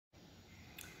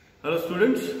Hello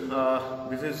students,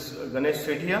 this is Ganesh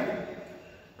Sethia,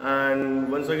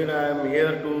 and once again I am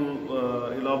here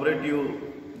to elaborate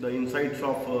you the insights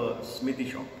of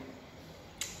Smithy shop.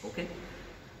 Okay,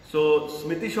 so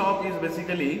Smithy shop is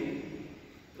basically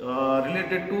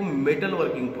related to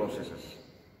metalworking processes,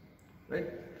 right?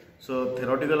 So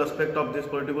theoretical aspect of this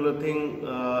particular thing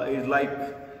is like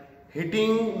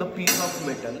heating the piece of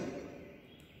metal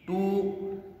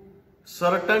to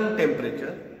certain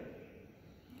temperature,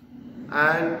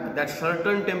 and that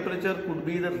certain temperature could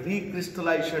be the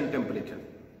recrystallization temperature.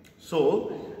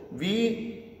 So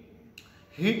we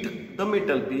heat the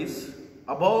metal piece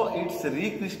above its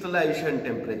recrystallization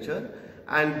temperature,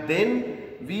 and then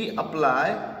we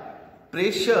apply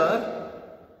pressure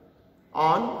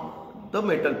on the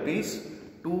metal piece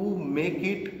to make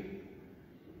it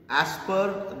as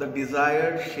per the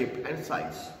desired shape and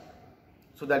size.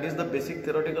 So that is the basic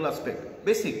theoretical aspect.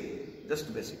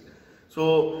 Just basic.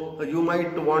 So you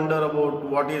might wonder about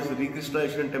what is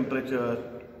recrystallization temperature.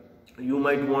 You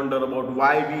might wonder about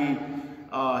why we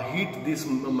heat this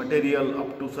material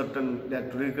up to certain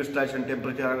that recrystallization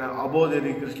temperature and above the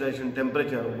recrystallization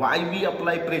temperature. Why we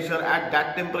apply pressure at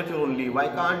that temperature only? Why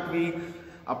can't we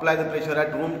apply the pressure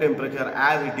at room temperature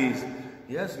as it is?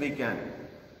 Yes, we can.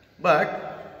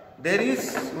 But there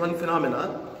is one phenomena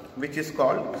which is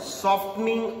called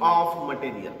softening of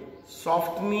material.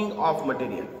 Softening of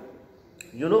material.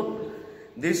 You know,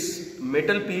 this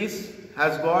metal piece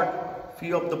has got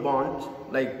few of the bonds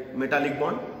like metallic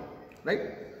bond, right?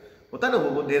 होता है ना,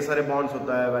 वो ढेर सारे bonds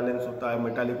होता है, valence होता है,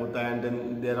 metallic होता है, and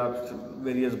then there are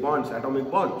various bonds, atomic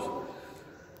bonds.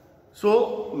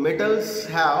 So metals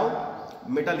have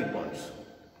metallic bonds.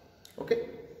 Okay.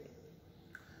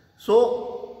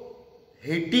 So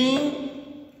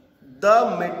heating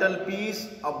the metal piece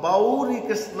above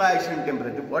recrystallization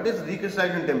temperature. What is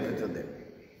recrystallization temperature then?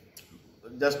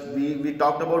 Just we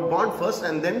talked about bond first,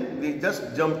 and then we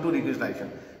just jumped to recrystallization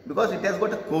because it has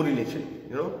got a correlation.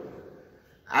 You know,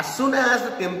 as soon as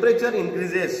the temperature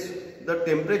increases, the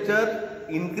temperature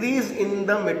increase in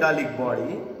the metallic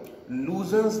body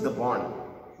loosens the bond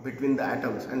between the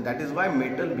atoms, and that is why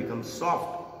metal becomes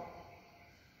soft.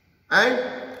 And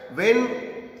when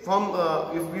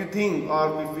if we think,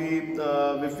 or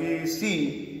if we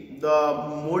see the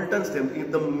molten state,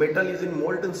 if the metal is in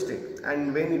molten state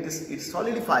and when it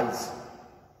solidifies,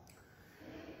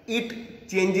 it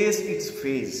changes its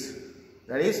phase,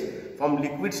 that is from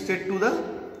liquid state to the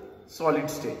solid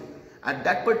state. At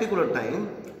that particular time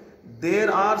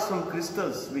there are some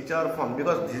crystals which are formed,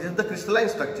 because this is the crystalline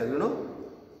structure. You know,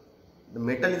 the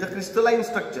metal is a crystalline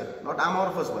structure, not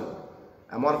amorphous one.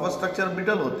 Amorphous structure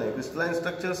brittle hota hai, crystalline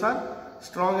structures are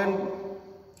strong and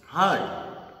hard,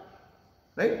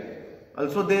 right?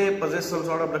 Also they possess some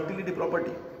sort of ductility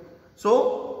property.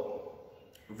 So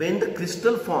when the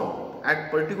crystal form at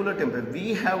particular temperature,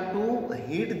 we have to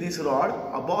heat this rod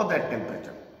above that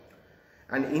temperature.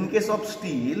 And in case of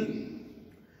steel,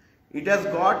 it has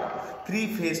got three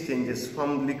phase changes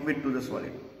from liquid to the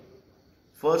solid.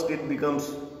 First it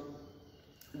becomes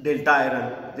delta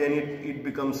iron, then it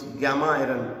becomes gamma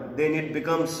iron, then it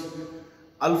becomes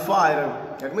alpha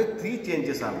iron. That means three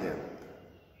changes are there,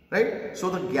 right? So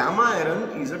the gamma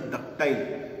iron is a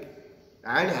ductile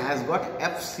and has got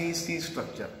FCC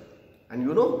structure, and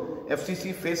you know,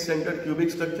 FCC, face centered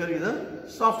cubic structure, is a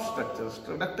soft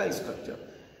structure, ductile structure.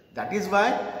 That is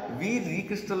why we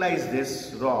recrystallize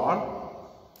this rod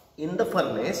in the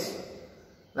furnace,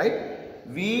 right?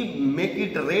 We make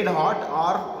it red hot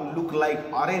or look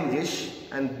like orangish,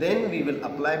 and then we will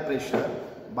apply pressure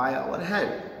by our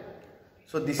hand.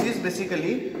 So this is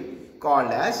basically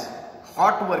called as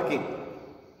hot working.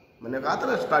 मैंने कहा था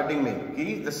ना starting में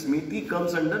कि the Smithy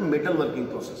comes under metal working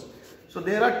process. So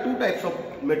there are two types of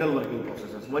metal working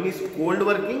processes. One is cold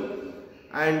working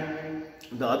and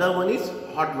the other one is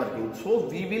hot working. So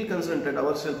we will concentrate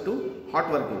ourselves to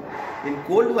hot working. In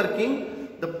cold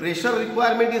working, the pressure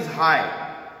requirement is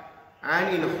high,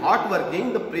 and in hot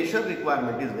working the pressure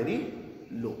requirement is very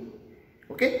low.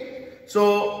 Okay,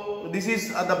 so this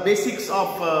is the basics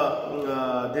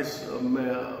of this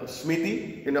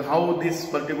Smithy, you know, how this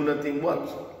particular thing works.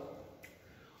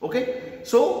 Okay,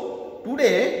 so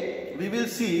today we will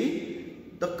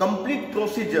see the complete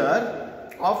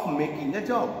procedure of making a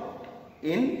job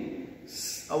in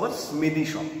our Smithy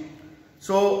shop.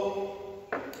 So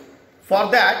for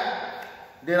that,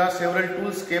 there are several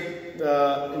tools kept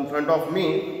in front of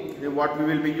me. What we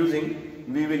will be using,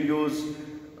 we will use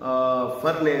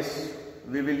furnace,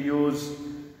 we will use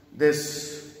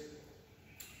this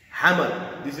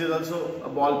hammer. This is also a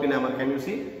ball peen hammer. Can you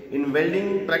see? In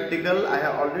welding practical, I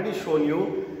have already shown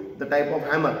you the type of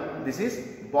hammer. This is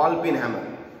ball peen hammer.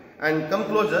 And come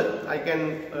closer, I can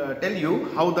tell you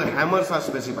how the hammers are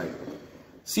specified.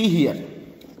 See here.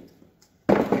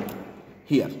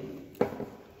 Here.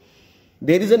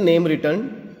 There is a name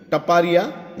written,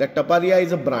 Taparia. That Taparia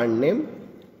is a brand name.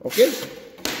 Okay.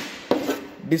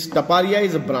 This Taparia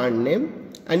is a brand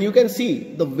name. And you can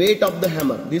see the weight of the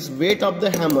hammer. This weight of the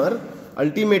hammer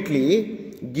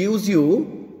ultimately gives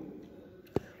you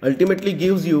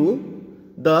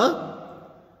the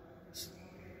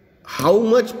how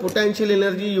much potential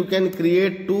energy you can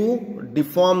create to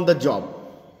deform the job.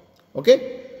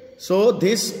 Okay, so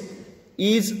this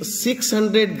is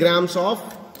 600 grams of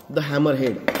the hammer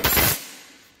head.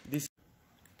 This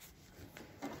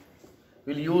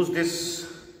we'll use this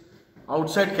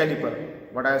outside caliper,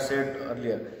 what I said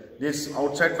earlier. This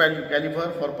outside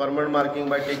caliper for permanent marking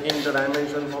by taking the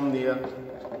dimension from here,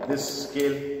 this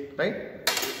scale, right?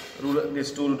 Ruler,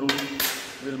 this tool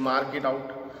will mark it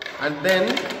out, and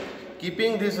then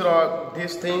keeping this rod,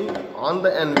 this thing on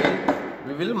the anvil,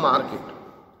 we will mark it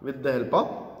with the help of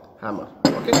hammer.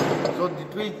 Okay, so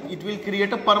it will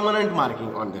create a permanent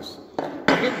marking on this.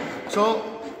 Okay, so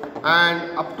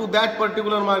and up to that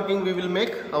particular marking we will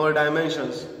make our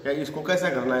dimensions. क्या इसको कैसा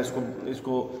करना है,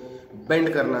 इसको bend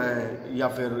करना है या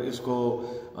फिर इसको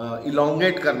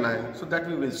elongate करना है. So that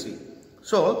we will see.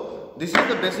 So this is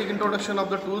the basic introduction of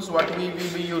the tools what we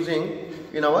will be using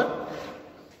in our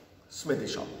Smithy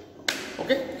shop.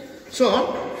 Okay,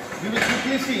 so we will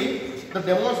quickly see the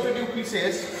demonstrative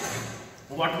pieces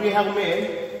what we have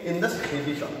made in the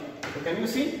Smithy shop. So can you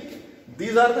see?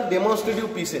 These are the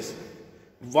demonstrative pieces.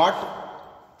 What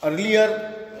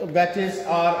earlier batches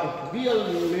are, we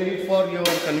have made it for your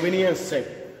convenience sake.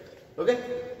 Okay,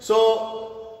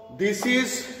 so this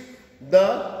is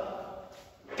the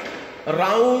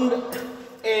round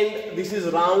end. This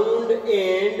is round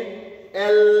end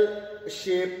L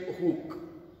shape hook.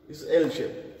 This is L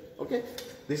shape. Okay,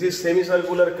 this is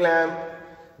semicircular clamp.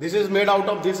 This is made out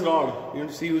of this rod. You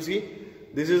see.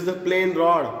 This is the plain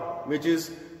rod, which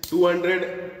is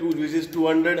 200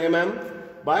 mm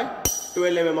by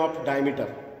 12 mm of diameter.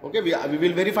 Okay, we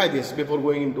will verify this before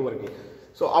going into working.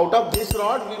 So out of this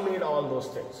rod we made all those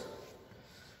things.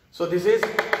 So this is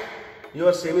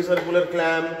your semicircular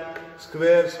clamp,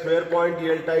 square point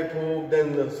L type hook,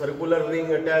 then the circular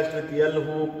ring attached with L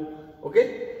hook.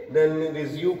 Okay, then it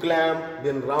is U clamp,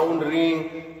 then round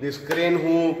ring, this crane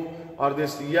hook or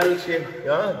this L shape,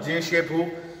 J shape hook.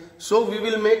 So we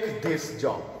will make this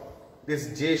job,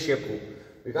 this J shape hook.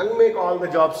 We can't make all the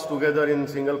jobs together in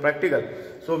single practical.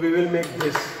 So we will make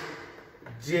this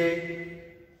J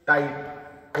type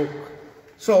hook.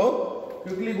 So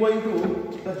quickly going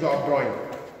to the job drawing.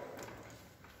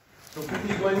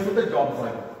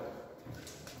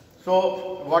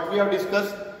 So what we have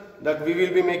discussed, that we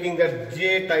will be making that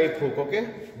J type hook. Okay,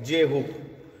 J hook.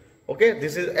 Okay,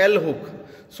 this is L hook.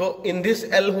 So in this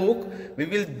L hook we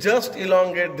will just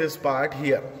elongate this part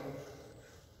here.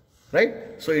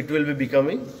 Right, so it will be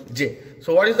becoming J.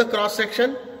 So what is the cross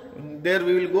section? There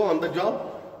we will go on the job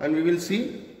and we will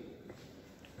see.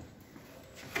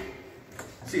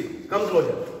 See, come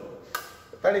closer.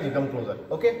 Tadiji, come closer.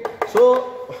 Okay. So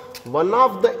one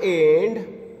of the end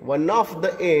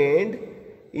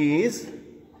is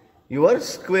your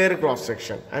square cross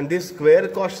section, and this square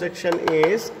cross section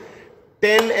is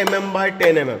 10 mm by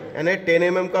 10 mm, and 10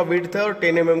 mm का width है और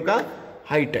 10 mm का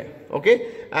height है. Okay,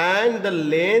 and the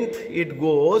length it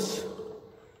goes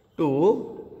to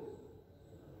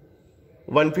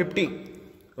 150,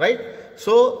 right?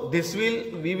 So this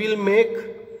we will make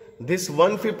this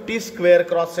 150 square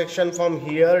cross section from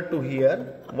here to here,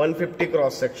 150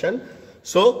 cross section.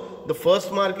 So the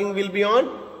first marking will be on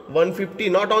 150,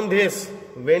 not on this.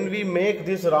 When we make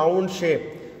this round shape,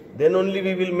 then only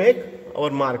we will make our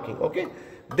marking. Okay,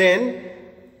 then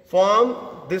from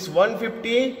this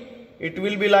 150 it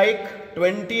will be like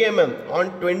 20 mm. On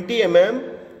 20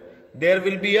 mm there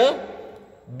will be a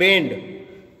bend.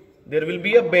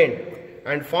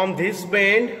 And from this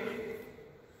bend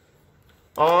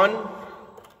on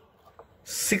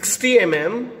 60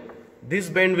 mm this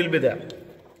bend will be there.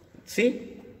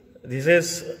 See, this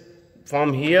is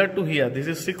from here to here, this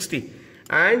is 60,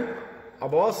 and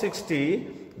above 60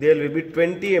 there will be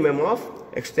 20 mm of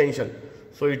extension.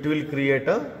 So it will create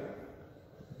a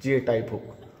J type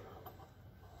hook.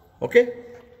 Okay,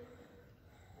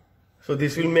 so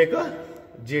this will make a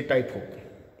J type hook.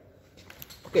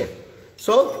 Okay,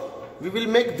 so we will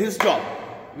make this job,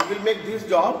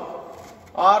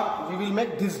 or we will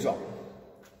make this job.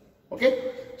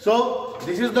 Okay, so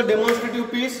this is the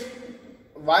demonstrative piece.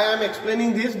 Why I am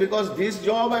explaining this? Because this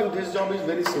job and this job is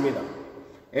very similar.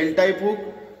 L type hook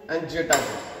and J type.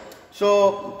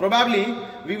 So probably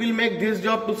we will make this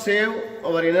job to save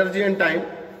our energy and time.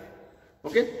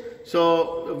 Okay,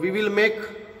 so we will make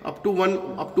up to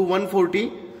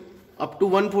 140. Up to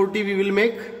 140 we will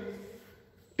make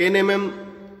 10 mm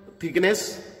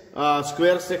thickness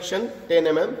square section, 10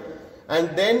 mm,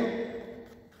 and then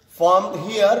from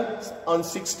here on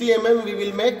 60 mm we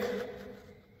will make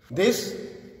this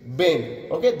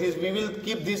bend. Okay, this we will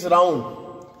keep this round.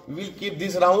 We will keep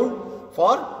this round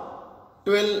for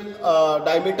 12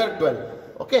 diameter 12.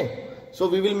 Okay, so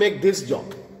we will make this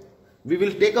job. We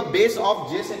will take a base of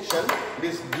J section,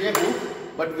 this J hook,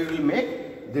 but we will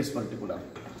make this particular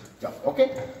job.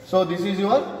 Okay, so this is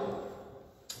your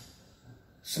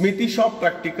Smithy shop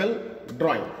practical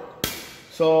drawing.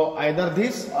 So either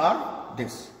this or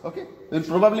this. Okay, we will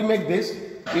probably make this.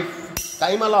 If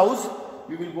time allows,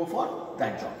 we will go for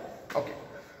that job. Okay,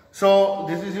 so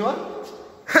this is your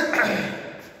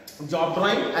job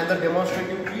drawing and the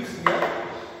demonstrative piece here.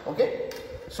 Okay,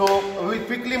 so we will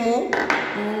quickly move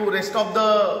to rest of the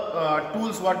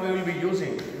tools what we will be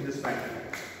using in this factory.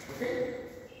 Okay,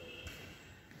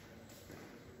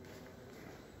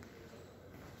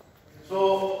 so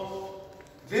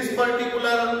this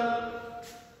particular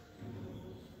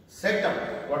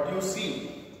setup what you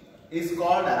see is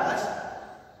called as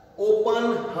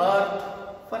open hearth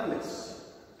furnace.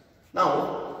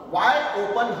 Now, why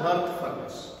open hearth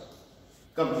furnace?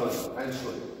 Come close, I will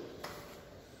show you.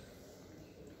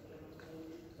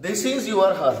 This is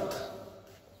your hearth.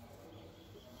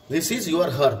 This is your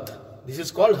hearth. This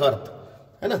is called hearth.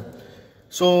 है ना?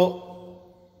 So,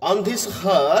 on this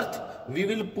hearth, we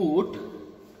will put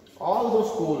all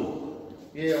those coal.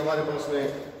 ये हमारे पास में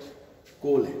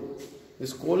coal है.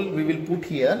 This coal we will put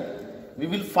here. We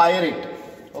will fire it.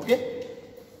 Okay?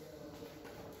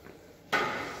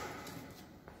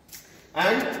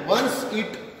 And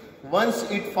once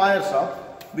it fires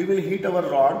up, we will hit our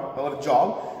rod, our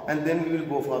job, and then we will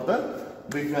go for the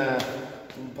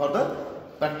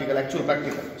actual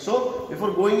practical. So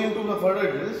before going into the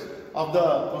further details of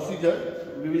the procedure,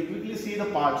 we will quickly see the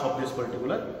parts of this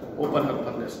particular open hearth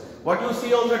furnace. What you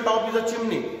see on the top is a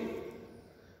chimney.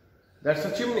 That's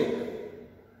a chimney,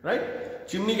 right?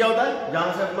 Chimney क्या होता है?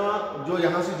 जहां से अपना जो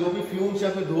यहाँ से जो भी फ्यूम्स या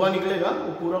फिर धुआं निकलेगा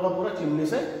वो पूरा का पूरा चिमनी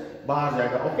से बाहर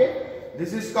जाएगा. Okay,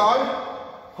 this is called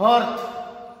hearth.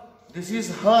 This is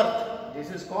hearth. This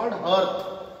is called hearth.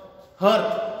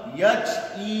 Hearth.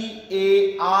 H-E-A-R-T-H.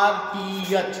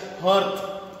 Hearth.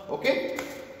 Okay.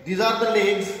 These are the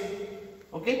legs.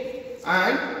 Okay.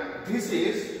 And this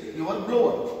is your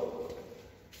blower.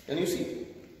 Can you see?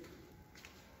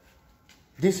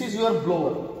 This is your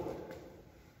blower.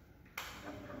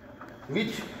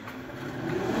 Which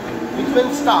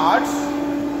when starts,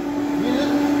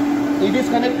 it is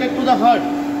connected to the hearth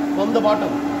from the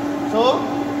bottom. So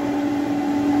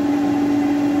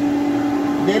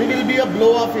there will be a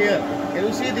blow of air. Can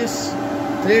you see this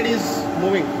thread is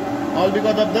moving? All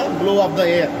because of the blow of the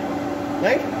air,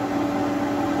 right?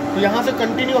 तो यहाँ से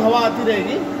continue हवा आती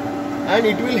रहेगी and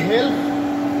it will help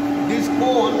this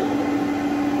coal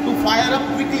to fire up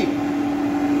quickly,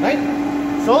 right?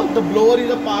 So the blower is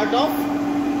a part of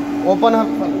open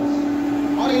hearth furnace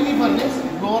or any furnace.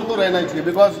 Blower तो रहना चाहिए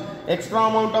because extra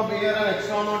amount of air and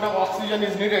extra amount of oxygen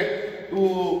is needed to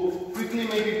quickly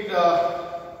make it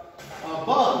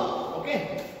burn. Okay,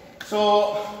 so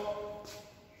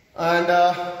and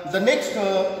the next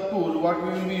tool what we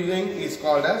will be using is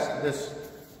called as this.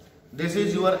 This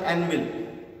is your anvil.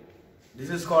 This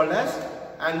is called as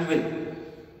anvil.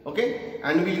 Okay,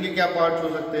 anvil के क्या parts हो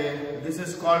सकते हैं? This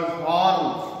is called horn.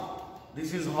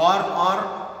 This is horn or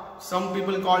some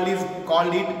people call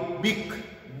it beak.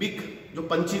 Beak जो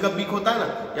पंछी का beak होता है ना,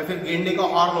 या फिर गेंडे का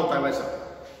हॉर्न होता है, वैसा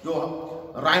जो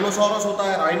राइनोसोरस होता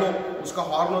है, राइनो उसका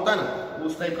हॉर्न होता है ना,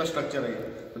 उस टाइप का स्ट्रक्चर है.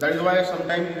 That is why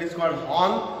sometimes it is called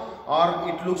horn और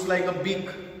it looks like a beak.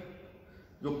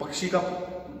 जो पक्षी का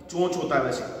चोंच होता है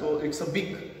वैसे, तो it's a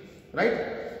beak, right?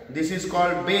 This is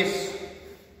called base.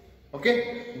 Okay,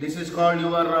 this is called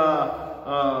your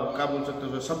क्या बोल सकते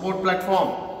हो, सपोर्ट प्लेटफॉर्म.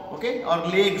 ओके, और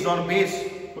लेग्स और base.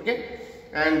 Okay,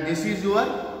 and this is your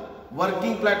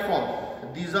working platform.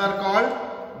 These are called,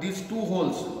 these two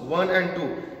holes, 1 and 2,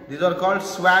 these are called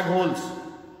swag holes.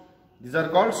 These are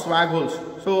called swag holes.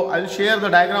 So I will share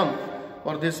the diagram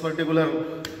for this particular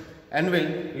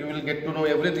anvil. You will get to know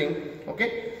everything. Okay,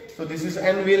 so this is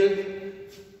anvil.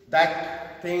 That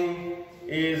thing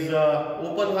is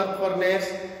open hearth furnace,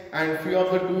 and few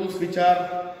of the tools which are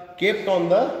kept on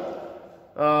the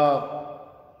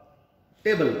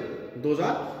table. Those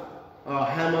are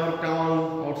hammer, tong,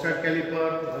 outside caliper,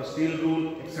 steel rule,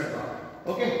 etc.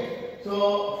 Okay, so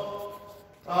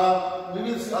We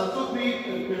will also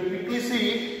quickly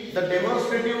see the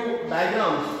demonstrative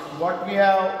diagrams what we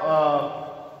have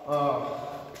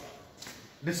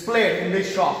displayed in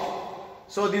this shop.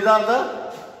 So these are the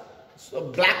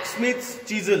blacksmith's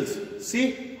chisels.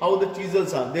 See how the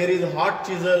chisels are. There is hot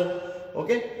chisel,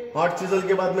 okay. Hot chisel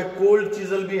के बाद में cold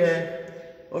chisel भी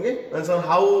है, okay. And so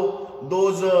how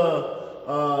those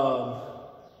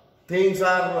things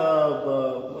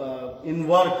are in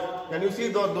work. Can you see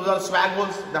those are swag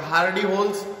holes, the hardy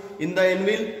holes in the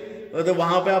anvil. तो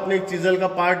वहाँ पे आपने एक chisel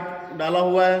का part डाला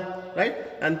हुआ है, right?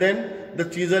 And then the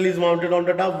chisel is mounted on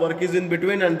the top. Work is in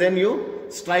between, and then you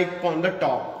strike on the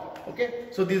top. Okay.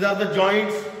 So these are the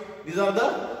joints. These are the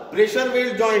pressure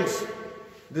weld joints.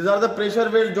 These are the pressure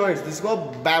weld joints. This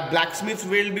को blacksmith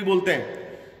weld भी बोलते हैं.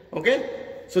 Okay.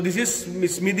 So this is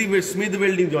Smith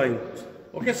welding joint.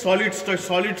 Okay. Solid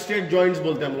state joints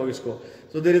बोलते हैं हम लोग इसको.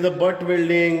 So there is a butt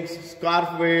welding,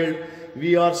 scarf weld,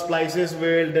 VR splices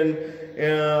weld, and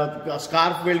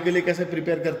scarf weld के लिए कैसे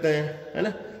prepare करते हैं, है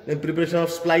ना? Then preparation of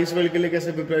splice weld के लिए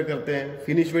कैसे prepare करते हैं?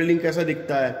 Finish welding कैसा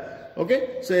दिखता है? Okay,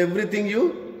 so everything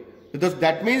because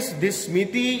that means this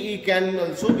Smithy can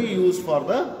also be used for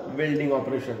the welding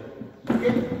operation.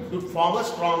 Okay, to form a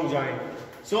strong joint.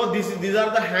 So these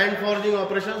are the hand forging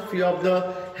operations. Few of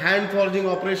the hand forging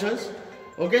operations.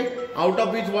 Okay, out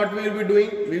of which what we will be doing?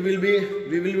 We will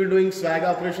be doing swag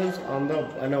operations on the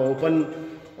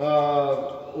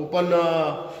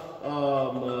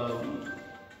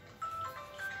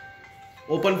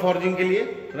open forging के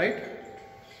लिए, right?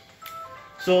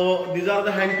 So these are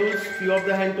the hand tools. Few of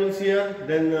the hand tools here.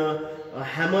 Then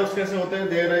hammers कैसे होते हैं?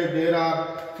 There are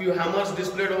few hammers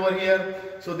displayed over here.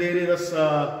 So there is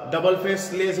a double face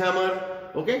sledgehammer.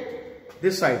 Okay,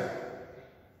 this side.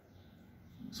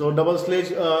 So double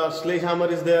sledgehammer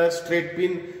is there. Straight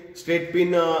pin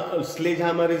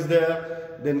sledgehammer is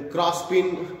there. Then cross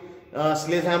pin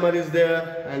sledgehammer is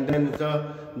there, and then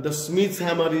the Smith's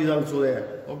hammer is also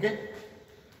there. Okay.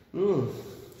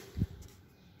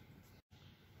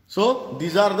 So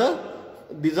these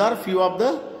are few of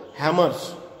the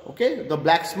hammers. Okay, the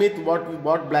blacksmith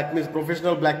what blacksmith,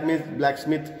 professional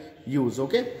blacksmith use.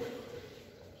 Okay.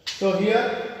 So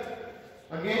here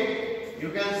again you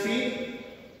can see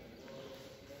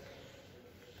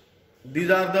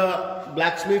these are the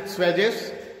blacksmith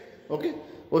swages. Okay,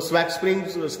 वो swag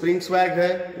spring swag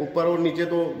है ऊपर और नीचे,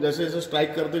 तो जैसे जैसे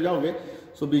strike करते जाओगे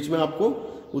सो बीच में आपको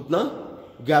उतना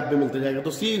गैप भी मिलता जाएगा.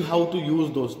 तो सी हाउ टू यूज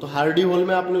दोस्त. तो हार्डी होल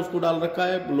में आपने उसको डाल रखा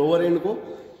है लोअर एंड को,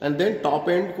 एंड देन टॉप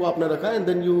एंड को आपने रखा है, and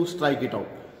then you strike it out.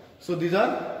 So these are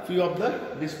few of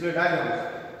the display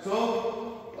diagrams. So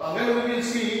again we will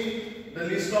see the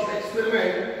list of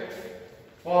experiment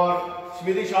for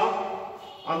smithy shop.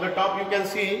 On the top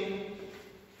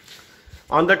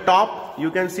you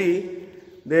can see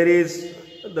there is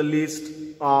the list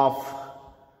of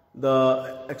the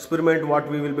experiment what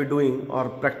we will be doing, or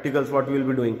practicals what we will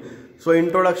be doing. So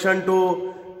introduction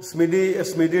to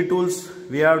Smithy tools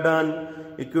we have done,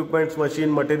 equipments,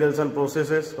 machine, materials and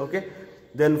processes. Okay,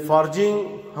 then forging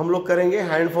हम लोग करेंगे,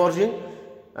 hand forging,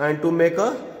 and to make a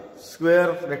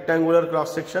square rectangular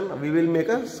cross section we will make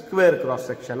a square cross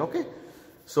section. Okay,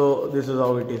 so this is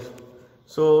how it is.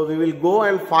 So we will go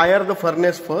and fire the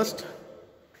furnace first.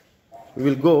 We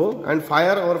will go and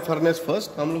fire our furnace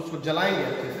first. हम लोग उसको जलाएंगे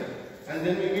अच्छे से, and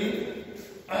then we will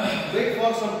wait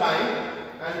for some time,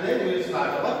 and then we will start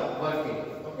our working.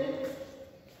 Okay.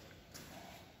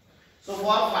 So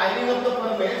for firing up the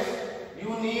furnace,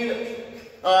 you need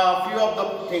few of the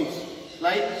things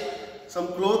like some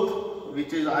cloth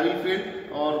which is oil filled,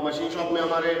 और machine shop में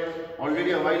हमारे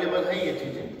already available है ये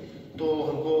चीजें, तो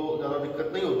हमको ज़्यादा दिक्कत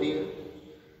नहीं होती है.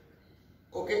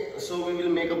 Okay, so we will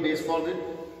make a base for it,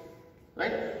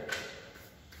 right?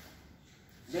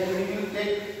 Then we will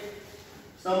take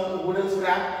some wooden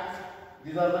scrap.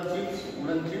 These are the chips,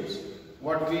 wooden chips,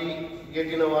 what we get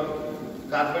in our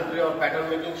carpentry or pattern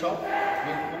making shop.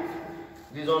 We put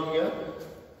these on here,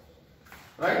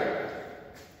 right?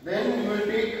 Then we will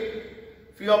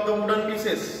take few of the wooden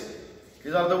pieces.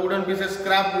 These are the wooden pieces,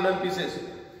 scrap wooden pieces.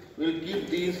 We will keep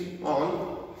these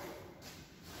on.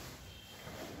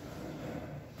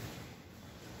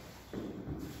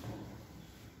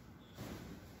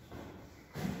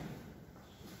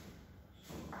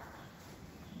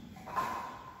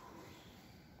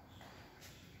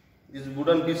 These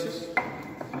wooden pieces.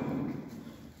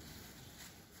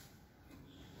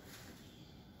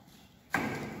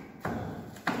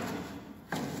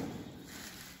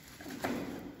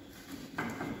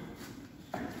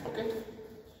 Okay.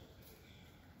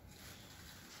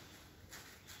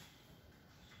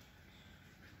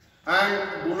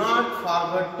 And do not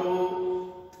forget to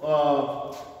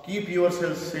keep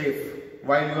yourself safe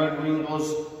while you are doing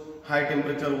those high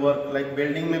temperature work. Like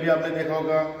welding में भी आपने देखा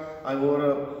होगा, I wore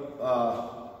a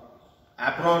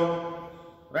apron,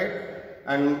 right?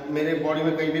 And मेरे body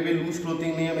में कहीं भी loose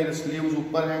clothing नहीं है, मेरे स्लीव्स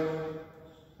ऊपर हैं,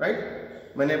 right?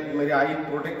 मैंने मेरी आई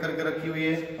प्रोटेक्ट करके रखी हुई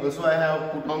है. Also I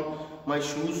have put on my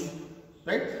shoes,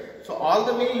 right? So all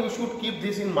the way you should keep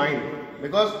this in mind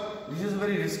because this is a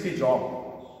very risky job.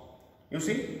 You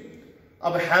see?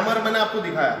 अब hammer मैंने आपको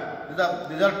दिखाया.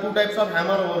 These are two types of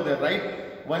hammer over there, right?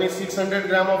 One is 600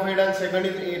 gram of head and second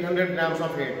is 800 grams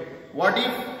of head. What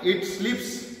if it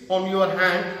slips from your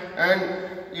hand and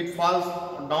it falls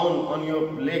down on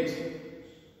your legs?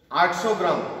 800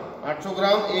 gram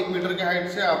 1 metre के height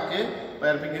से आपके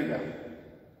पैर पे गिर गया.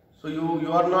 So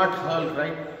you are not hurt,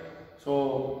 right?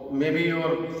 So maybe your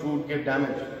foot get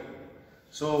damaged.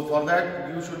 So for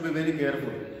that you should be very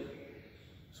careful.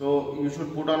 So you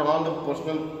should put on all the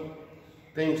personal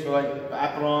things like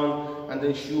apron and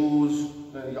then shoes,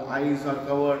 your eyes are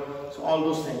covered, so all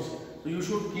those things. So you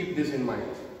should keep this in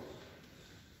mind.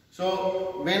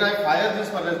 So when I fire this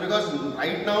furnace, because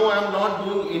right now I am not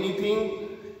doing anything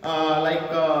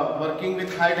working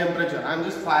with high temperature, I am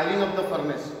just firing up the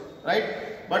furnace,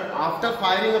 right? But after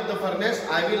firing up the furnace,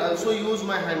 I will also use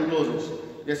my hand gloves.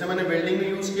 जैसे मैंने welding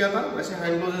में use किया था, वैसे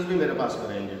hand gloves भी मेरे पास में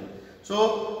रहेंगे.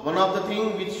 So one of the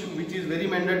thing which is very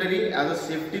mandatory as a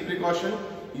safety precaution,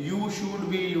 you should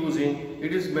be using.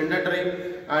 It is mandatory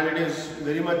and it is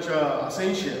very much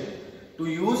essential to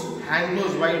use hand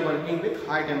gloves while working with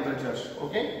high temperatures.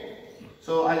 Okay,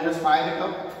 so I'll just fire it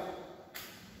up.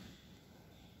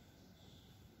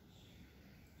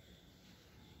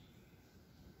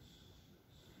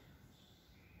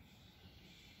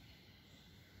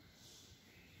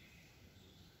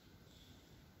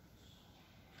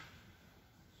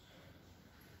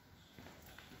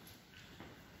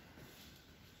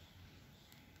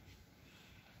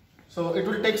 So it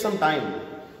will take some time,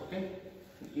 okay?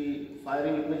 क्योंकि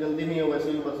firing इतनी जल्दी नहीं है,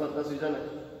 वैसे भी बरसात का season है,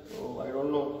 so I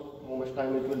don't know how much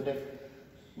time it will take,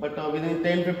 but within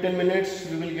 10-15 minutes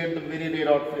we will get the very red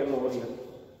hot flame over here.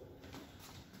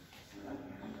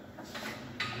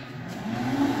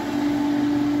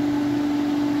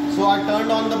 So I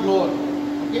turned on the blower,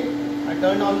 okay? I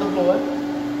turned on the blower,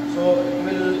 so it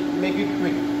will make it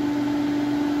quick.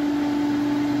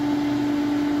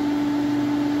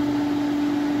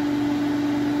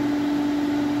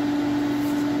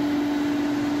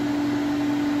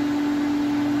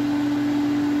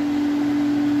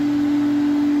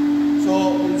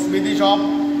 Smithy shop,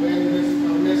 when this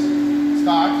furnace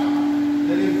starts,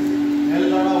 there is a hell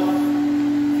lot of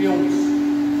fumes,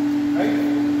 right?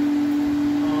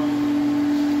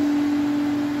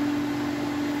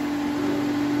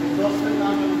 Exhaust fan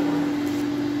काम है.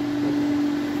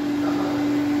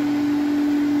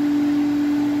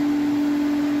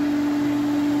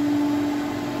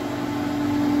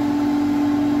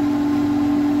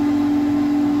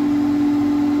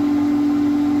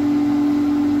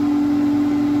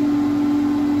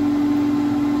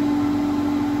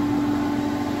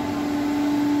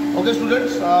 Okay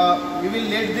students, we will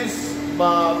let this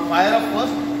fire up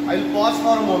first. I will pause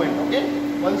for a moment, okay?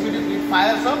 Once it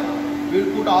fires up, we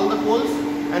will put all the coals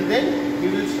and then we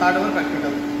will start our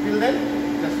practical. Till then,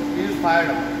 just it is fired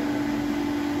up.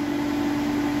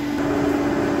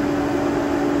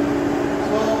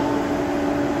 So,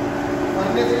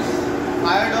 furnace is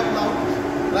fired up now,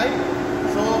 right?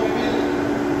 So we will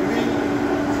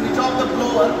switch off the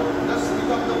blower, just switch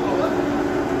off the blower,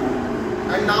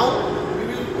 and now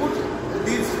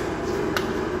this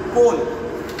coal,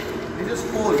 this is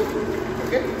coal,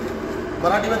 okay?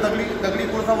 Marathi में दगड़ी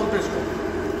कोळसा बोलते हैं इसको,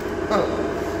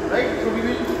 right? So we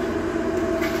will put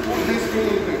this thing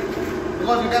into it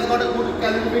because it has got a good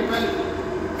calorific value,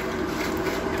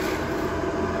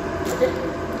 okay?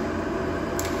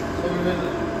 So we will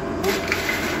put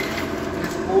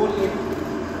this coal in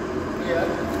here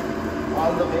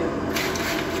all the way.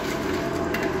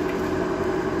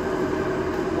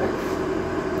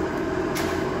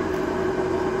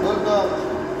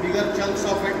 Bigger chunks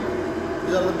of it.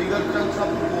 These are the bigger chunks of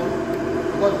coal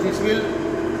because this will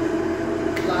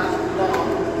last long,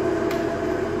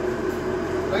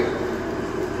 right?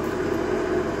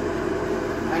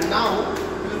 And now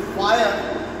we will fire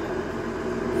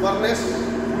furnace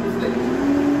full flame.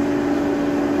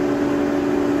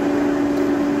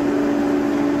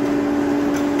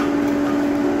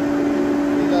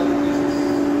 These are pieces.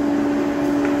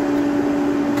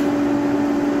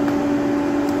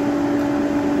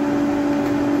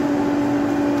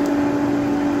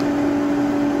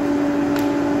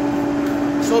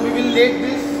 So we will let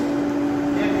this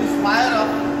fire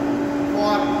up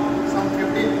for some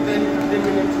 15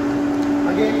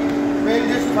 when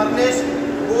this furnace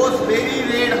goes very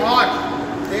red hot,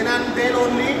 then and then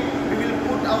only we will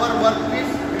put our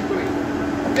workpiece into it.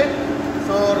 Okay,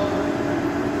 so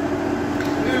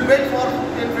we will wait for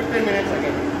 10-15 minutes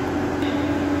again.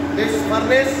 This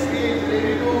furnace is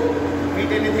ready to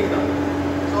heat anything now,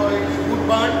 so it's good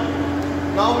burn.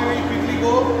 Now we will quickly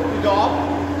go to job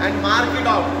and mark it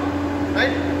out,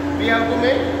 right? We have to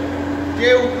make J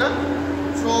hook na.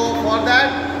 So for that,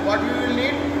 what we will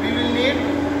need? We will need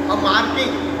a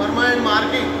marking, permanent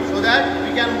marking, so that we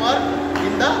can work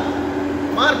in the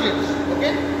margins.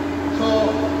 Okay. So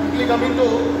quickly coming to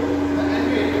the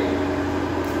anvil.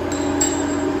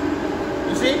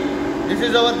 You see, this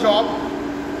is our job,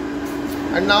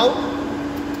 and now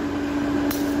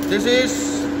this is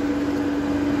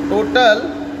total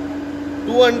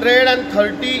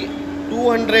 230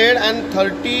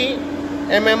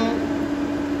 mm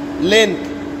length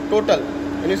total.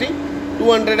 Can you see?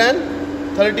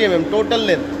 230 mm total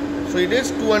length. So it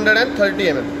is 230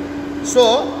 mm. So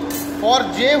for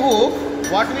J hook,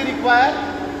 what we require?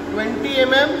 20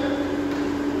 mm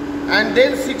and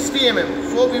then 60 mm.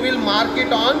 So we will mark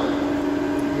it on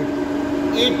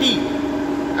 80,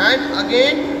 and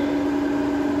again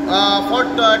for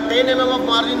 10 mm of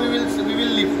margin we will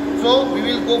leave. So we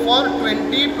will go for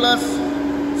 20 plus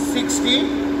 60,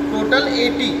 total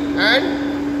 80, and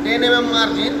 10 mm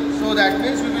margin. So that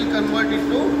means we will convert it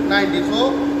to 90.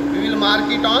 So we will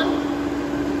mark it on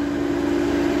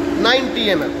 90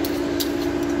 mm.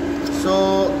 So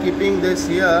keeping this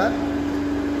here,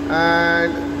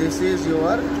 and this is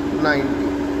your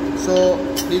 90. So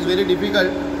it is very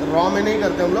difficult. Raw में नहीं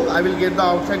करते हम लोग. I will get the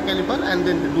outside caliper and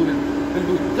then we'll do it.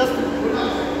 Just put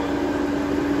outside.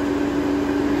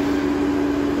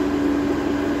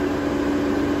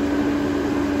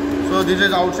 So this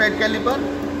is outside caliper.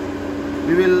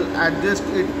 We will adjust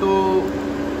it to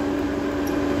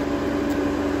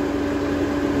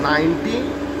 90.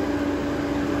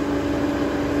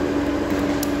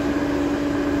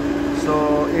 So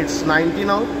it's 90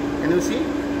 now. Can you see?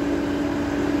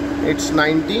 It's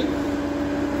 90.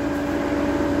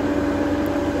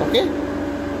 Okay.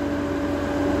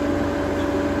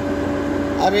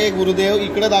 अरे गुरुदेव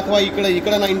इकडे दाखवा, इकडे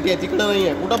 90 आहे, तिकडे नाही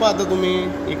आहे. कुठं पाहता तुम्ही?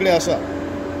 इकडे असं.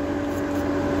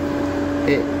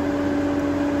 हे.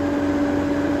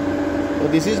 So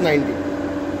this is 90.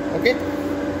 Okay.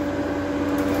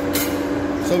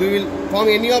 So we will, from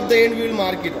any of the end we will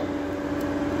mark it on.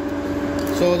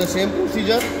 So the same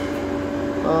procedure.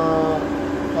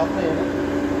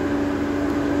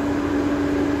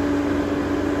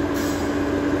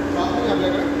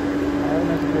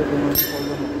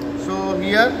 So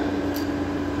here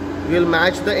we will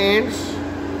match the ends.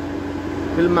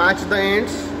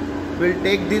 We'll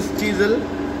take this chisel.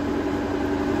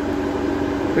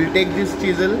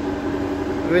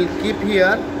 We will keep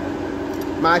here,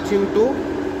 matching to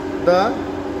the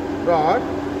rod,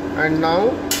 and now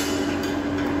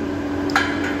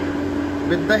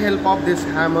with the help of this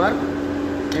hammer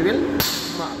we will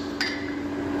mark.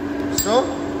 So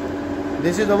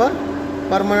this is our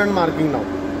permanent marking now.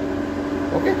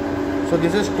 Okay, so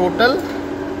this is total.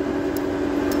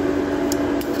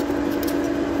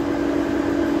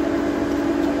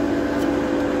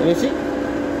 Can you see?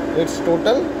 It's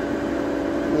total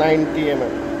 90 mm.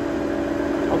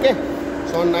 Okay,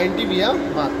 so 90 we have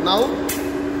marked. Now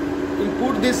we'll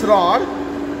put this rod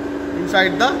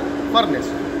inside the furnace.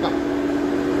 Now,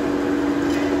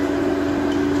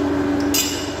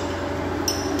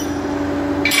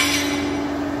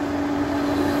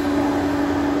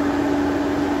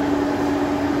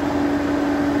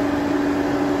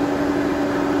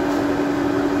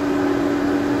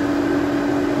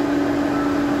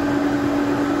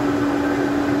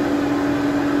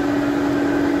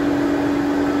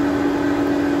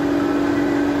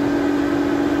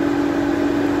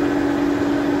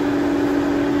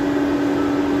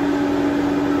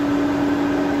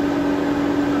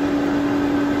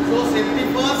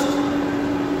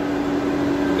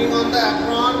 on the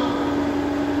apron,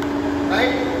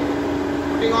 right?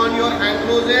 Putting on your hand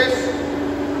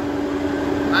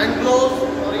gloves,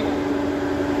 sorry.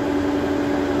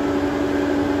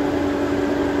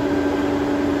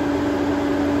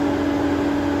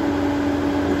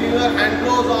 Putting your hand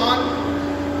gloves on,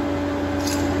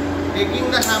 taking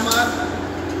the hammer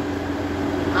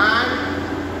and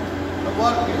the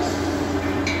workpiece.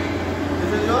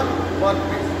 This is your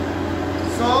workpiece.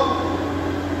 So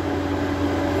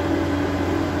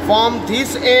from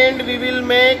this end we will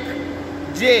make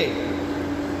J.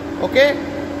 Okay,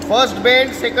 first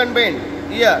bend, second bend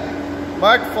here,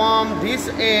 but from this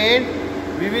end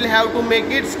we will have to make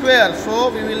it square. So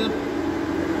we will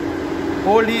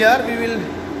hold here. We will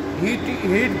heat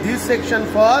this section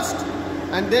first,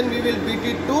 and then we will beat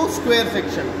it to square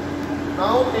section.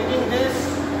 Now taking this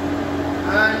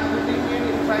and putting it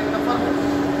inside the furnace.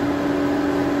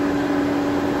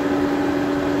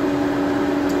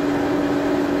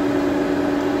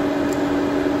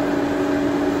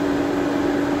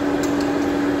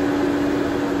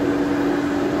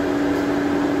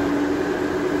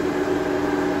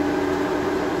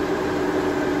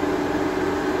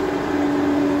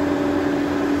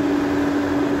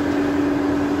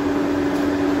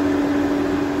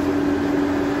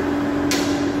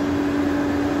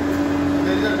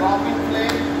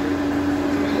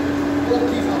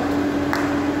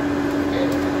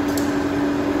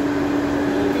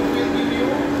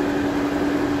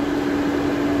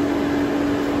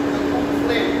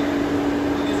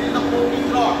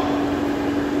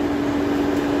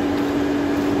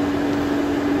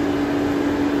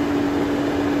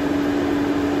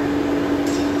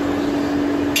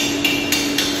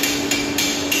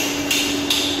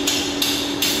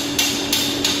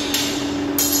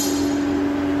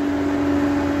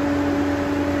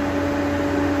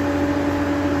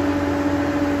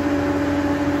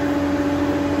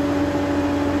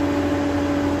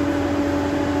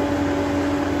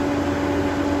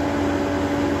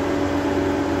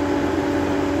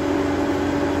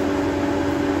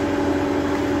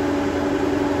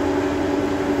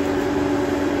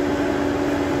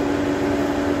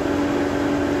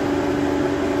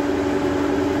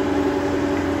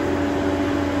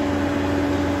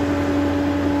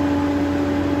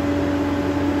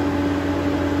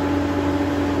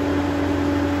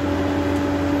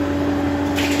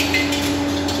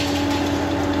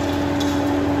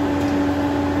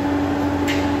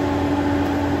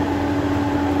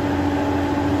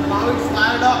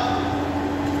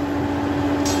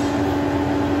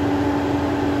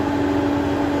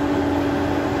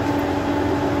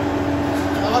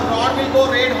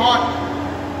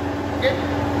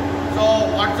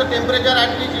 Temperature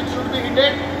at which it should be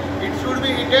heated? It should be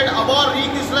heated above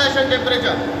recrystallization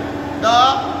temperature. The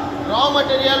raw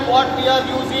material what we are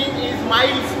using is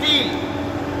mild steel.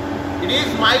 It is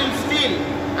mild steel,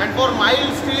 and for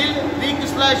mild steel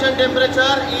recrystallization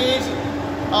temperature is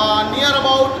near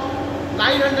about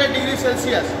 900 degrees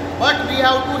Celsius. But we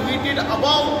have to heat it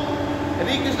above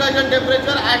recrystallization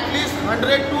temperature at least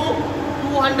 100 to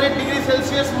 200 degrees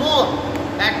Celsius more.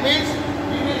 That means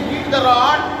we will heat the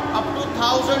rod up to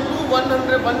 1000 to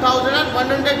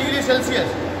 1100 degrees Celsius.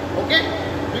 Okay,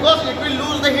 because it will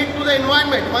lose the heat to the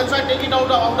environment once I take it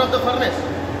out of the furnace.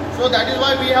 So that is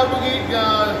why we have to heat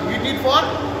it for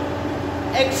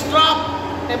extra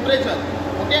temperature.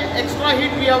 Okay, extra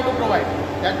heat we have to provide.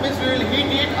 That means we will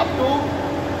heat it up to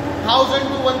 1000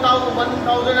 to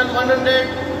 1100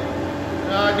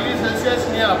 degrees Celsius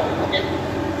near about. Okay,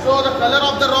 so the color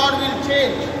of the rod will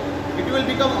change. It will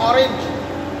become orange.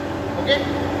 Okay,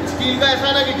 steel का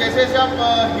ऐसा ना कि जैसे जैसे आप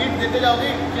heat देते जाओगे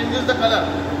changes the colour.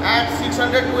 At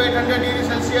 600 to 800 degrees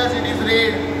Celsius it is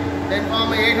red. Then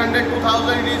from 800 to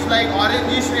 1000 it is like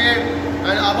orangish red,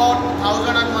 and about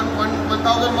 1000 and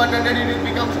 1100 it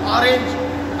becomes orange,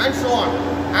 and so on.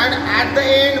 And at the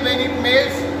end when it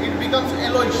melts it becomes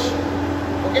yellowish.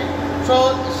 Okay, so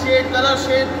shade color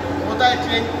shade होता है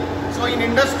change. So in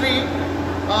industry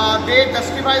they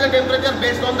justify the temperature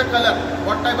based on the color,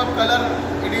 what type of color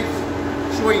it is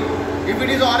showing. If it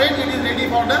is orange, it is ready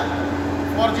for the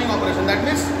forging operation. That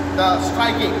means the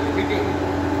striking, hitting.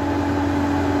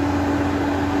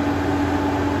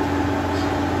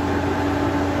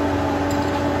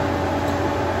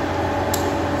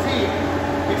 See,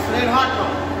 it's red hot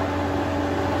now.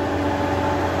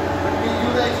 But we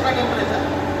use the extra temperature.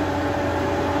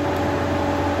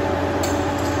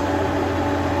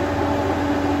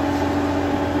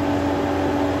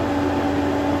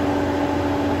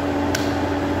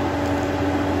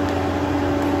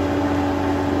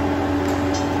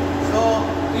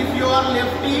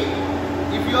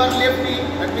 If you are lefty,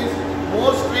 that means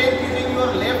more strength is in your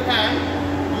left hand,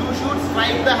 you should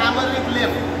strike the hammer with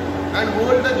left and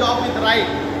hold the job with right.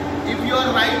 If you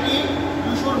are righty,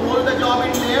 you should hold the job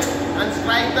in left and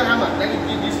strike the hammer. That is,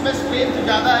 जिसमें strength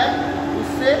ज़्यादा है,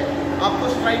 उससे आपको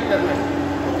strike करना है.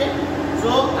 Okay? So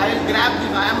I will grab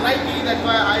this. I am righty, that's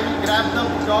why I will grab the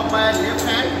job by left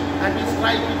hand and will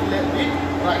strike with left with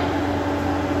right.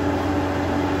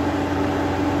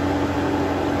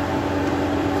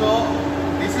 So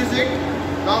this is it.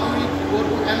 Now we will go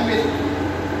to anvil.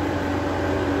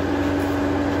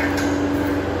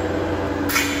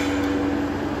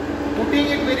 Putting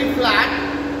it very flat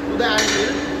to the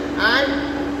anvil and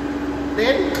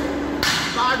then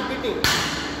start beating.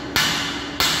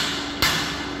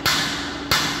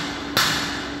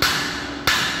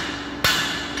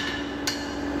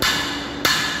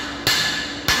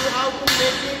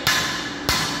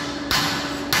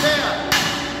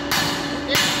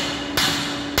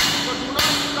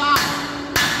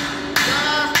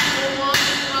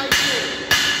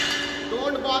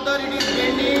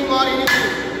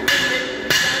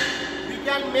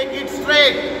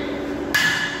 straight.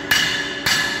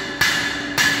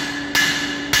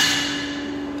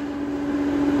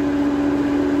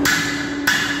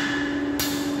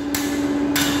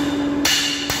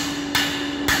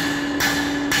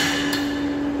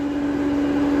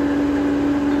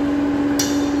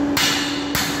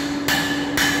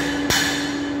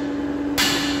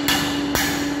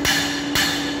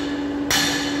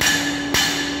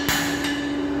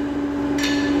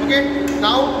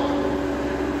 Now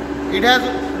it has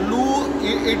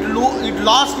it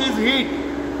lost its heat.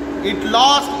 It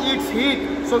lost its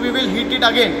heat. So we will heat it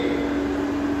again.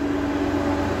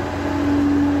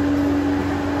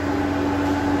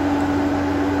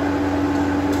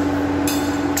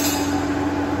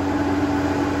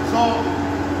 So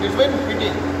it's been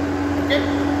heating. Okay.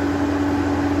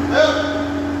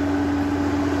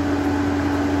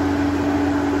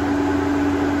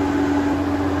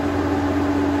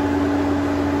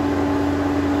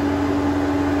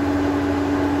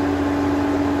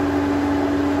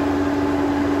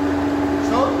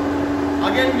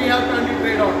 Again we have turned it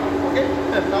red on. Okay.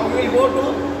 Now we will go to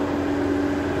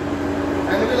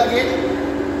and we will again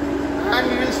and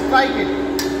we will strike it.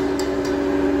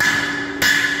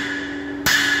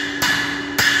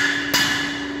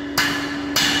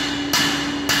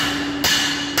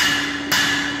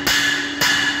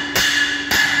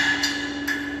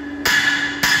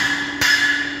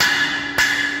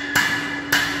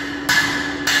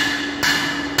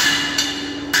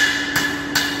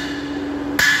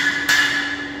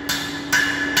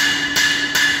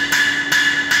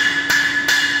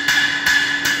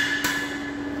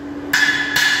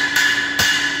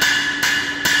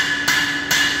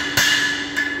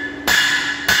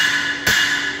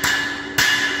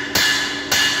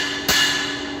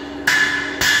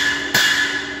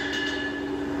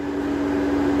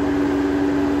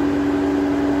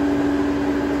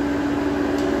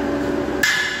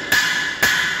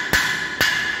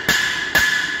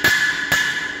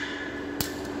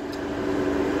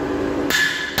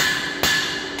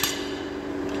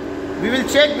 We will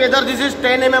check whether this is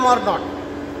 10 mm or not.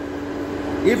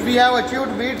 If we have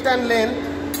achieved width and length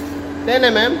 10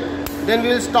 mm, then we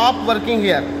will stop working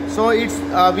here. So it's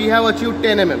we have achieved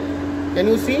 10 mm. Can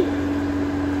you see?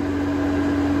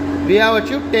 We have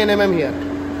achieved 10 mm here.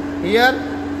 Here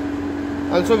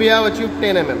also we have achieved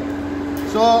 10 mm.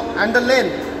 So and the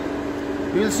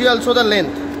length, you will see also the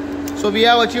length. So we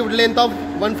have achieved length of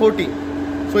 140.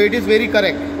 So it is very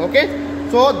correct. Okay.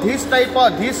 So this type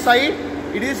of this side,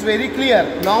 it is very clear.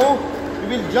 Now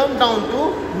we will jump down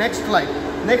to next side.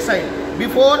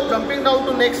 Before jumping down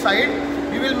to next side,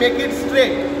 we will make it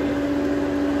straight.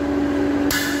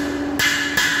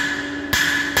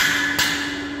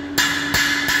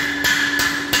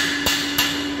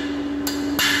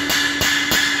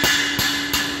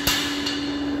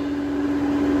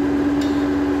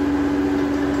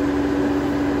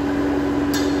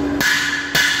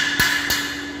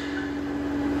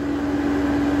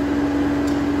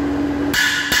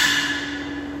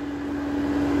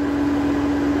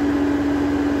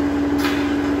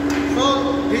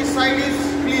 This side is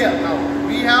clear now.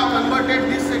 We have converted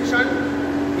this section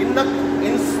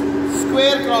in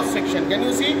square cross section. Can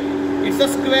you see? It's a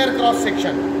square cross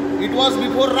section. It was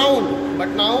before round, but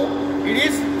now it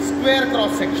is square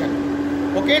cross section.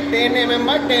 Okay, 10 mm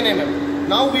by 10 mm.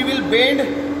 Now we will bend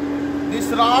this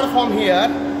rod from here.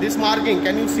 This marking.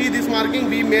 Can you see this marking?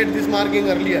 We made this marking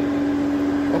earlier.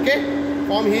 Okay,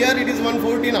 from here it is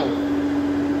 140 now.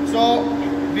 So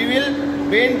we will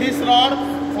bend this rod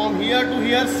from here to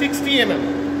here 60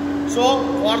 mm. So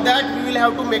for that we will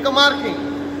have to make a marking.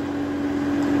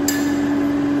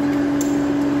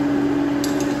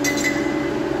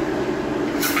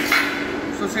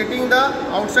 So setting the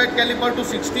outside caliper to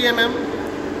 60 mm.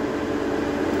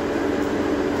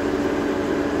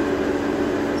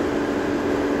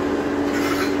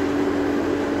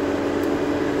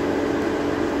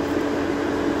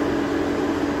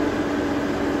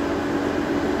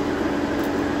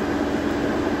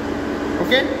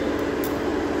 Okay,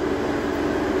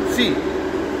 see,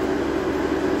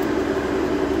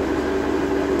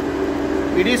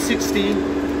 it is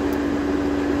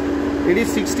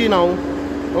 60, now.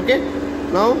 Okay,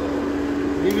 now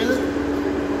we will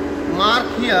mark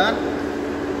here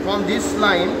from this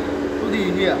line to the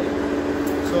here.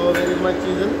 So where is my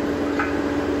chisel?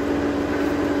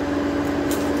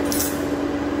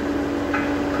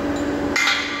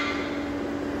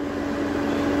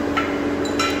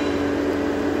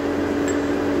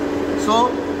 So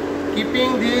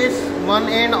keeping this one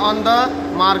end on the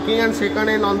marking and second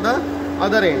end on the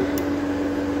other end.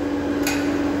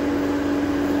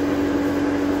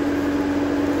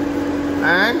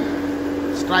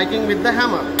 and striking with the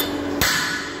hammer.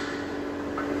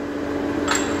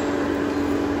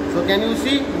 So can you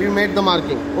see, we made the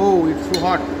marking. Oh, it's too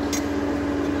hot.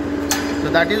 So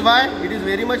that is why it is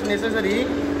very much necessary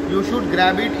you should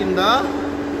grab it in the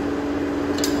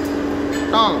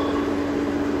tongue.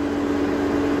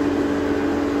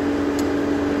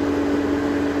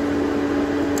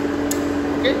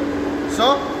 Okay, so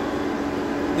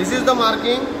this is the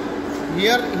marking.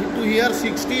 Here to here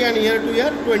 60 and here to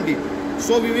here 20.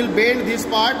 So we will bend this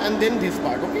part and then this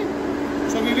part. Okay,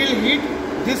 so we will hit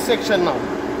this section now.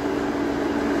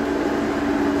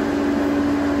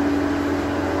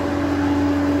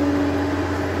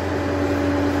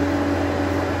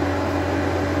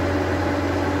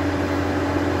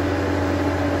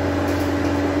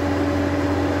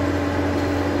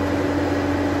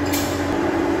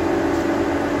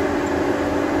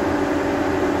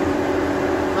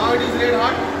 Now it is red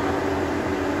hot.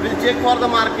 We'll check for the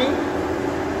marking.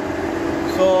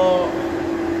 So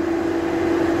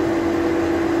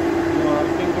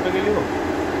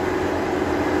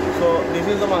this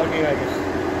is the marking, I guess.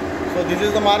 So this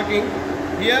is the marking.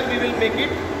 Here we will make it.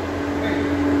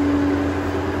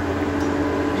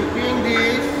 Keeping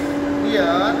this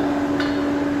here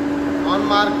on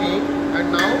marking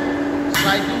and now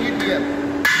striking it here.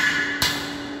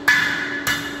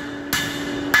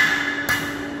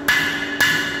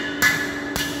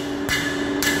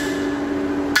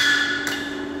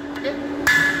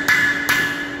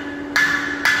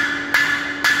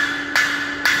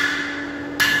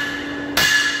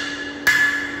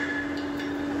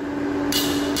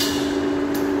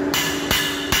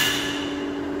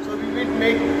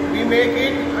 We make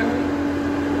it a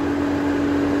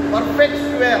perfect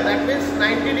square, that means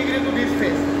 90 degree to this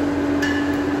face.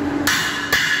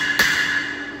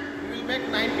 We will make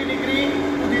 90 degree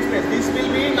to this face. This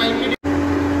will be 90 degree.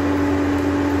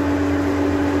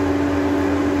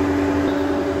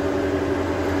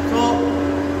 So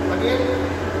again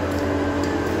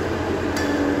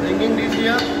bringing this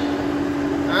here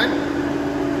and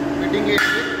fitting it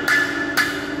with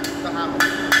the hammer.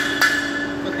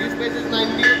 This space is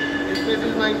 90, this space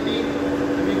is 90,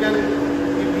 we can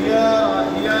keep here or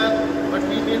here, but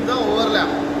we need the overlap.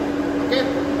 Okay,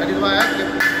 that is why I have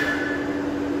kept it here.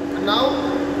 And now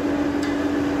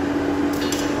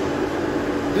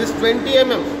this 20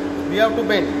 mm we have to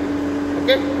bend.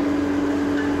 Okay.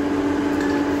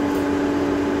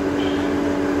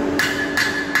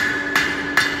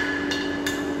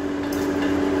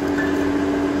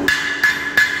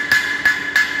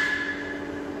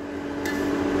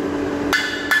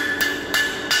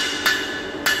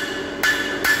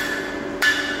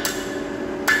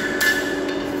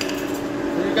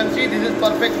 You can see this is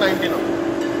perfect 90 now.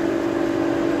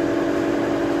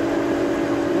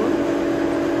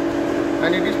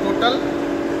 And it is total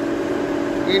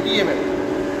 80 mm.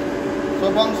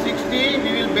 So from 60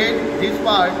 we will bend this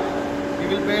part. We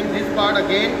will bend this part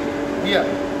again here.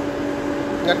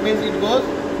 That means it goes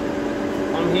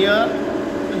from here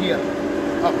to here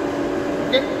up.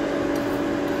 Okay.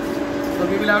 So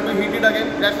we will have to heat it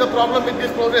again. That's the problem with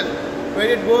this process. When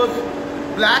it goes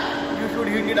black, you should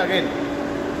heat it again.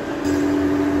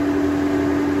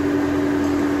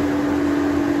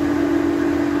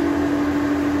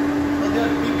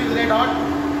 Red hot,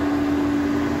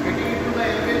 getting into the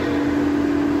elbow.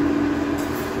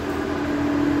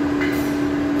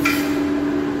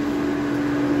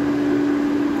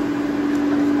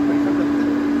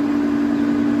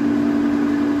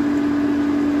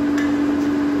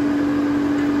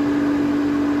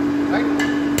 Right?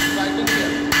 Striking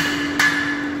here.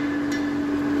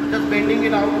 Just bending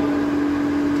it out.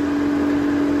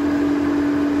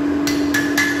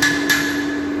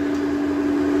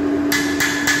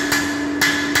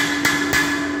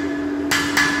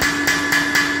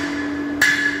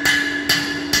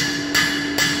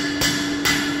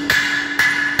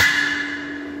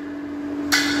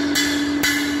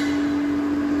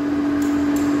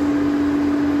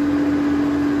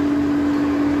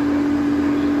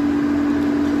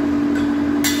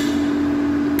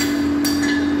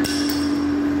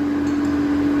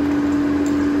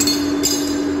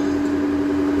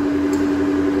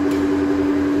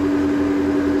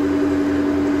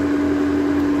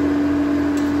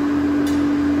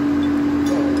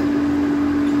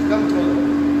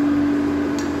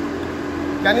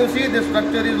 Can you see the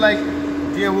structure is like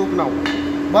J hook now?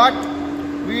 But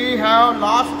we have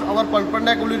lost our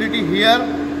perpendicularity here,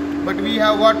 but we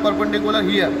have got perpendicular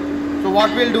here. So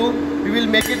what we'll do, we will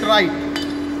make it right.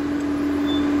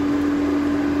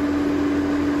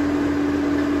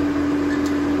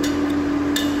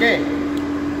 Okay.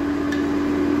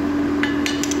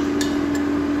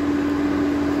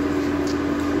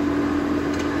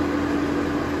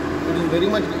 very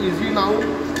much easy now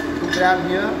to grab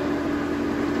here.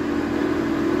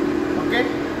 Okay,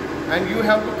 and you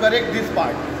have to correct this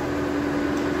part.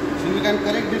 So you can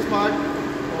correct this part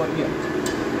over here.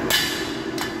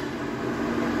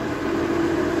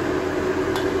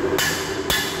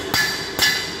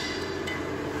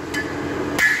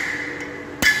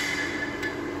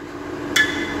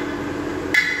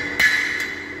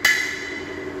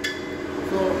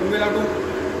 So you will have to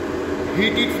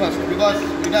heat it first because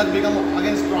it has become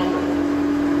again stronger.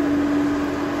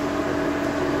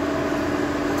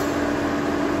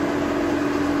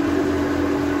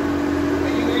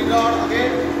 Rod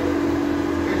again,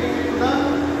 getting into the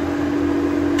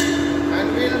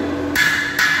anvil,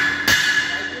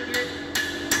 tightening it,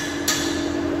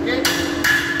 okay, making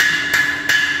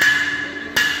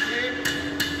it straight,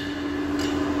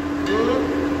 good,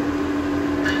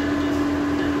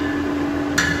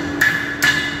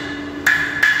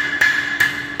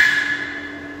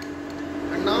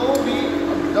 and now we,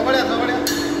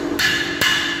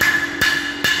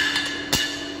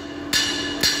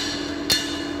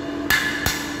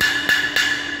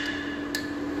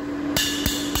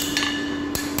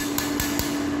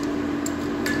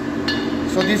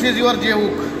 so this is your J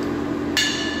hook.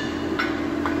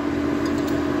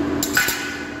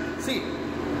 See,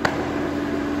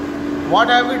 what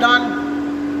have we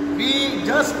done? We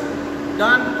just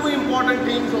done two important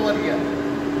things over here.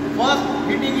 First,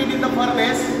 hitting it in the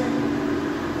furnace,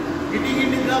 hitting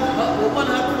it in the open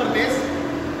hearth furnace,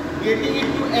 getting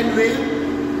it to anvil,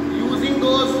 using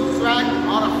those swag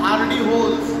or hardy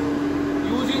holes,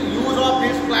 using use of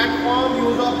this platform,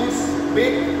 use of this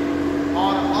wick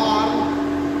or arm,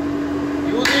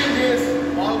 using this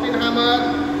ball pin hammer,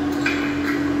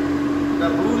 the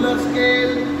ruler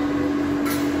scale,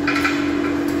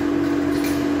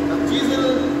 the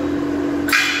chisel,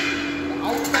 the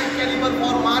outside caliper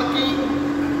for marking,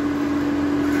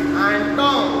 and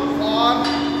tongue for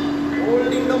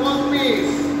holding the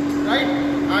workpiece, right?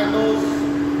 And those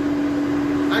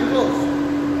and close.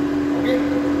 Okay.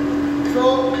 So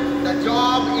the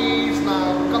job is now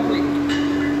complete.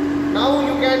 Now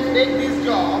you can take this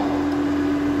job,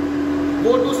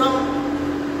 go to some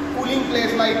cooling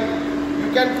place, like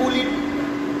you can cool it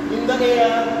in the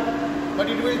air, but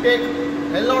it will take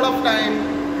a lot of time.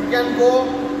 You can go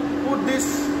put this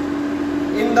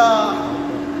in the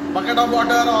bucket of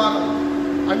water or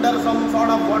under some sort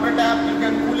of water tap, you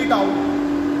can cool it out,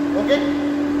 okay?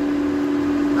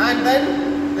 And then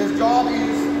this job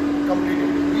is completed.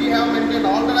 We have maintained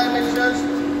all the dimensions.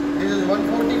 This is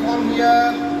 140 from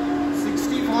here,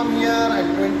 60 from here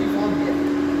and 20 from here.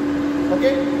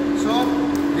 Okay, so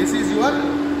this is your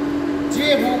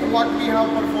J hook what we have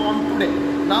performed today.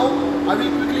 Now I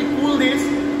will quickly cool this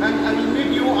and I will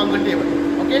meet you on the table.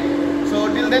 Okay, so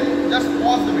till then just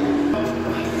pause the video.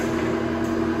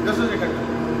 Just a second.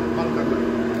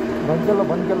 बंद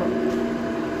कर लो.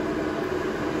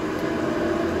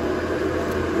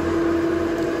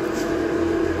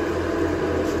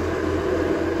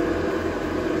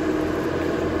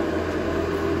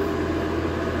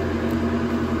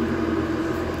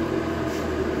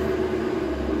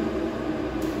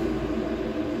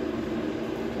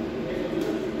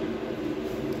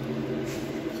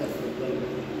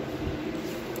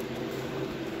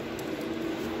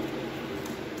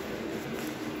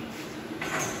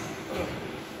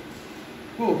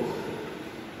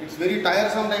 It's very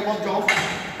tiresome type of job.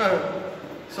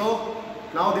 So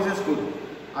now this is good.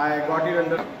 I got it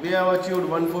under. We have achieved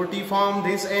 140 from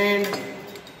this end,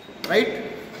 right?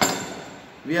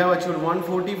 We have achieved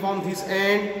 140 from this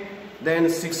end, then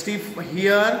 60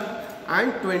 here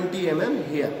and 20 mm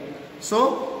here.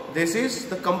 So this is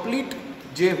the complete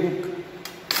J hook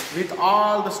with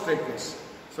all the straightness.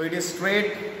 So it is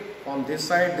straight from this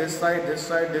side, this side, this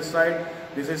side, this side.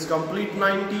 This is complete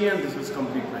 90 and this is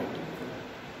complete 90.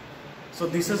 So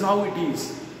this is how it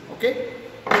is. Okay.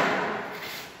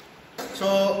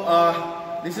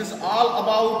 So this is all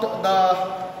about the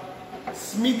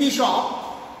Smithy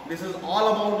shop. This is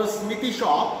all about the Smithy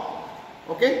shop.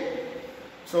 Okay.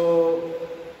 So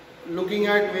looking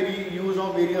at use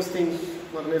of various things,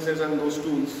 furnaces and those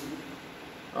tools,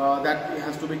 that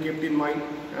has to be kept in mind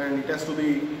and it has to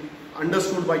be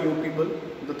understood by you people.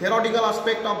 The theoretical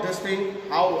aspect of this thing,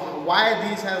 why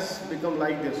this has become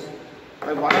like this,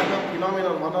 what are the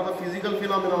phenomena, what are the physical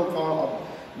phenomena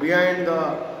behind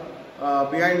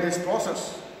this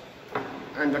process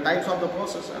and the types of the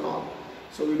process and all.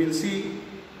 So we will see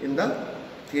in the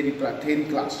theory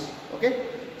class. Okay.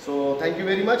 So thank you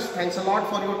very much. Thanks a lot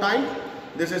for your time.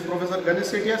 This is Professor Ganesh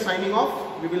Setia signing off.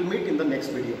 We will meet in the next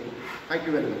video. Thank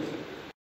you very much.